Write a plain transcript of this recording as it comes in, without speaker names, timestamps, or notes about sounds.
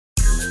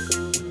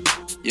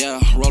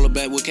Yeah, roll it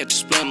back, we'll catch a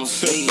splinter.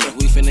 Hey,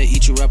 we finna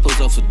eat you rappers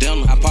up for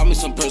dinner. I pop me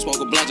some perks,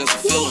 smoke a blunt just to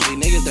feel them.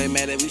 These niggas, they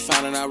mad that we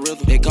finding our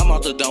rhythm. They come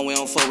off the dome, we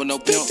don't fuck with no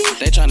pimp.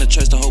 They tryna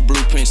trace the whole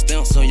blueprint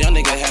stamp. So young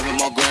nigga having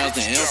more grams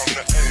than Elf.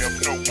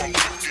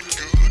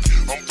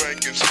 I'm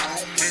banking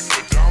screw big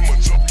with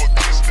diamonds up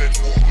against that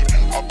wood.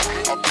 I put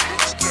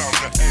down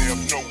the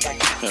amp, no,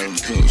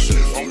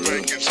 I'm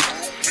banking screw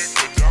big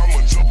with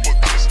diamonds up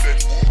against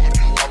that wood.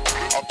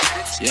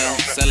 Yeah,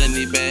 selling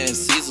these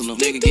bags seasonal.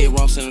 Nigga get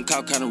wrong, sending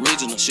cop kinda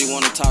regional. She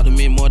wanna talk to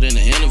me more than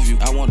an interview.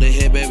 I want the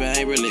head, baby, I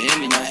ain't really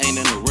in it. I ain't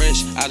in a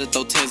rush. I just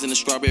throw 10s in the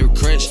strawberry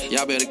crush.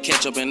 Y'all better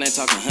catch up and ain't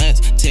talking hunts.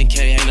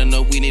 10K ain't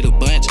enough, we need a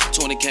bunch.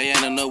 20K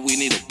ain't enough, we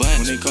need a bunch.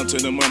 When they come to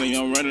the money,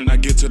 I'm running. I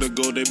get to the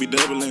goal, they be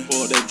doubling.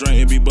 Pour that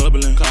drink, it be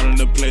bubbling. Calling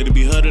the play to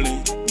be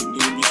huddling.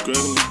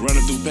 Struggling,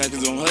 running through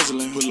packets, I'm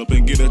hustling. Pull up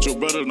and get at your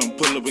brother, them.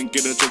 Pull up and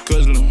get at your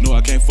cousin, them. No,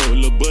 I can't fuck with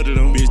little buddy,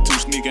 them. Bitch too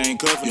sneaky, I ain't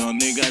cuffin'. Young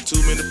nigga got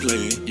 2 minutes to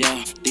play.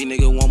 Yeah, these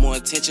niggas want more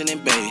attention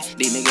than bae.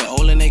 These niggas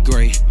old and they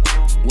gray.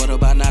 What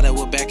about now that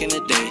we're back in the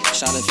day?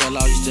 Shawty fell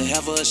out, used to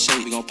have her a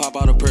shape. We gon' pop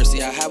out a purse,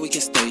 see how high we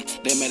can stay.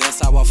 They made that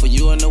sidewalk for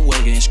you in the way.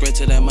 Getting straight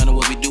to that money,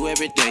 what we do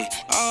every day.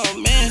 Oh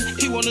man,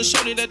 he wanna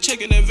show me that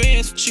check in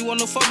advance. She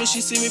wanna fuck me,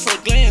 she see me for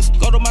a glance.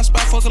 Go to my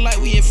spot, fuckin' like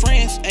we in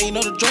France. And you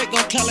know the Drake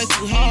gon' count like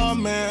 2 hands.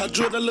 Oh man, I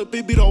drew that little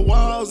baby on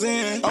walls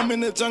in. I'm in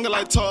the jungle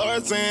like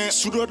Tarzan.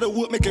 Shoot up the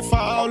wood, make it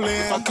fall in.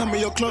 If I come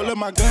in your club, let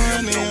my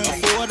gun in.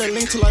 I forward that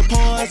link till like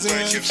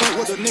poison. Fuck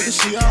with the nigga,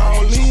 she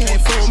all in.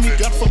 Ain't fuck with me,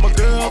 got for my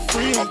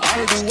girlfriend. I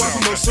don't do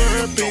walking no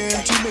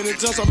serpent. Too many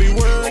jumps, I be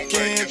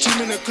working. Too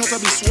many cuts, I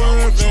be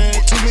swerving.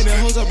 Too many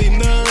hoes, I be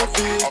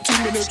nervous. Too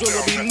many drugs,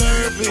 I be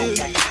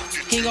nervous.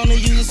 He gonna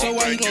use it, so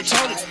why he gon'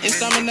 tote it?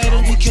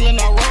 Exterminators, we killing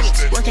our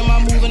rodents. Working my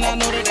move and I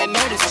know that they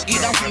notice.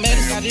 Get off from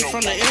medicine, I did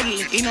from the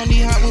elderly. Eat on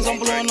these hot wings, I'm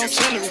blowing no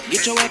celery.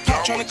 Get your ass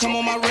pop, tryna come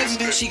on my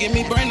residence. She give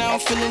me brain, now I'm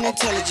feeling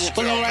intelligent.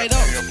 Pulling right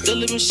up,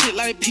 delivering shit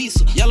like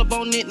pizza. Yellow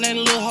bone knit, named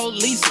little hoe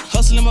Lisa.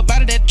 Hustling my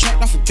body, that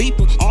trapped off a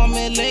beeper. Arm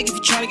and leg if you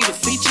tryna get a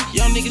feature.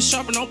 Young niggas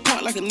sharpen on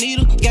point like a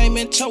needle. Game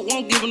and choke,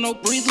 won't give her no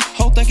breather.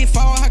 Whole think it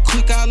fall, how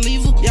quick I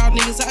leave her. Y'all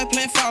niggas out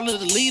playing follow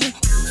the leader.